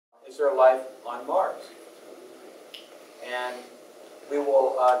is there life on Mars? And we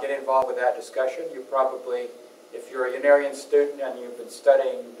will get involved with that discussion. You probably, if you're a Unarian student and you've been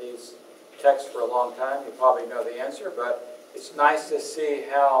studying these texts for a long time, you probably know the answer, but it's nice to see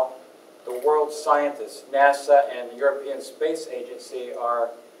how the world scientists, NASA and the European Space Agency, are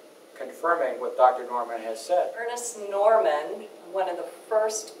confirming what Dr. Norman has said. Ernest Norman, one of the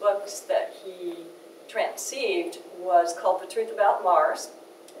first books that he conceived was called The Truth About Mars,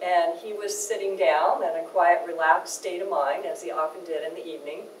 and he was sitting down in a quiet, relaxed state of mind, as he often did in the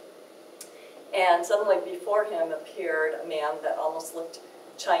evening, and suddenly before him appeared a man that almost looked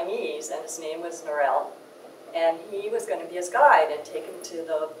Chinese, and his name was Ernest L, and he was going to be his guide and take him to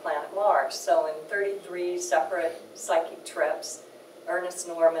the planet Mars. So in 33 separate psychic trips, Ernest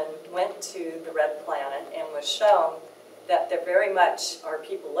Norman went to the red planet and was shown that there very much are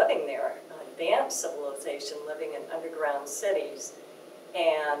people living there, advanced civilization living in underground cities.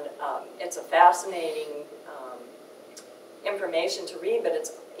 And it's a fascinating information to read, but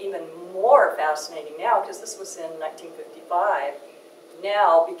it's even more fascinating now because this was in 1955.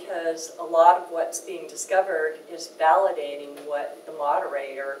 Now, because a lot of what's being discovered is validating what the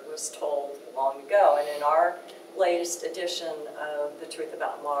moderator was told long ago. And in our latest edition of The Truth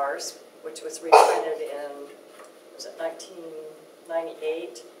About Mars, which was reprinted in, was it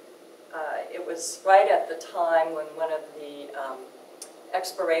 1998? It was right at the time when one of the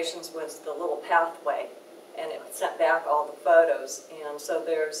explorations was the little pathway, and it sent back all the photos. And so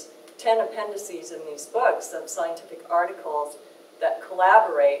there's 10 appendices in these books of scientific articles that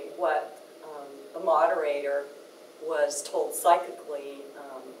collaborate what the moderator was told psychically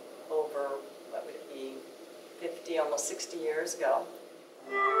over, what would it be, 50, almost 60 years ago.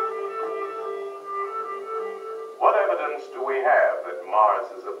 What evidence do we have that Mars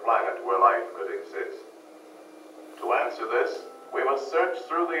is a planet where life could exist? To answer this, we must search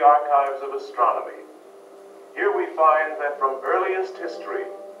through the archives of astronomy. Here we find that from earliest history,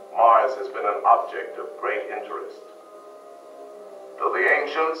 Mars has been an object of great interest. To the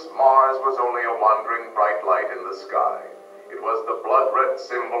ancients, Mars was only a wandering bright light in the sky. It was the blood-red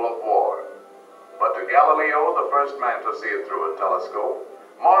symbol of war. But to Galileo, the first man to see it through a telescope,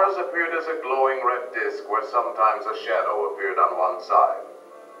 Mars appeared as a glowing red disk where sometimes a shadow appeared on one side.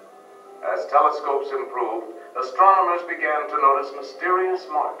 As telescopes improved, astronomers began to notice mysterious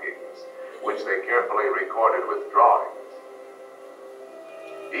markings, which they carefully recorded with drawings.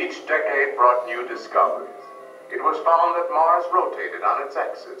 Each decade brought new discoveries. It was found that Mars rotated on its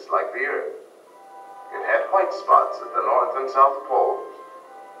axis like the Earth. It had white spots at the north and south poles.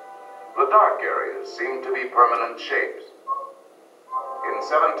 The dark areas seemed to be permanent shapes. In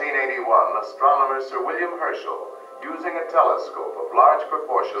 1781, astronomer Sir William Herschel, using a telescope of large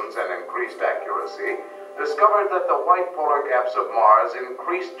proportions and increased accuracy, discovered that the white polar caps of Mars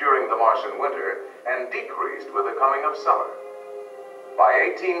increased during the Martian winter and decreased with the coming of summer.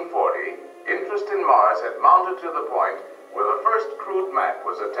 By 1840, interest in Mars had mounted to the point where the first crude map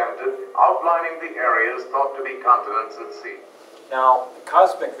was attempted, outlining the areas thought to be continents and seas. Now, the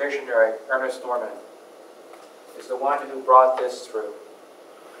cosmic visionary, Ernest Norman, is the one who brought this through.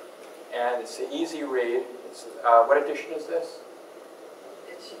 And it's an easy read. It's, what edition is this?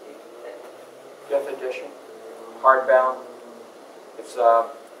 It should be Fifth edition, hardbound. It's a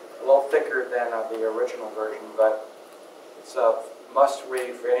little thicker than the original version, but it's a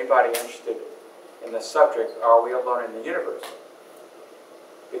must-read for anybody interested in the subject, Are We Alone in the Universe?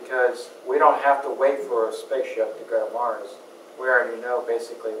 Because we don't have to wait for a spaceship to go to Mars. We already know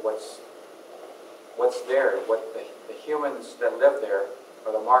basically what's there, what the humans that live there,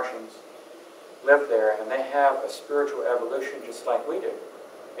 or the Martians, live there, and they have a spiritual evolution just like we do.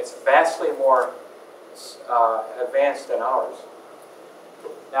 It's vastly more advanced than ours.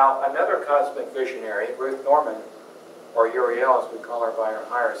 Now, another cosmic visionary, Ruth Norman, or Uriel as we call her by her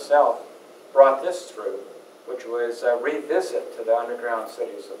higher self, brought this through, which was a revisit to the underground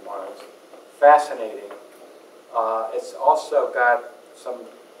cities of Mars. Fascinating. It's also got some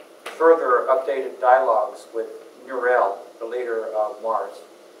further updated dialogues with Uriel, the leader of Mars.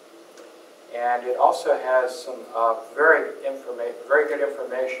 And it also has some very good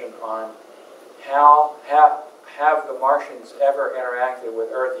information on how have the Martians ever interacted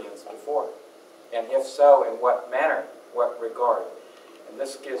with Earthians before, and if so, in what manner, what regard. And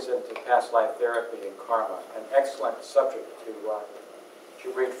this gives into past life therapy and karma, an excellent subject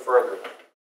to read further.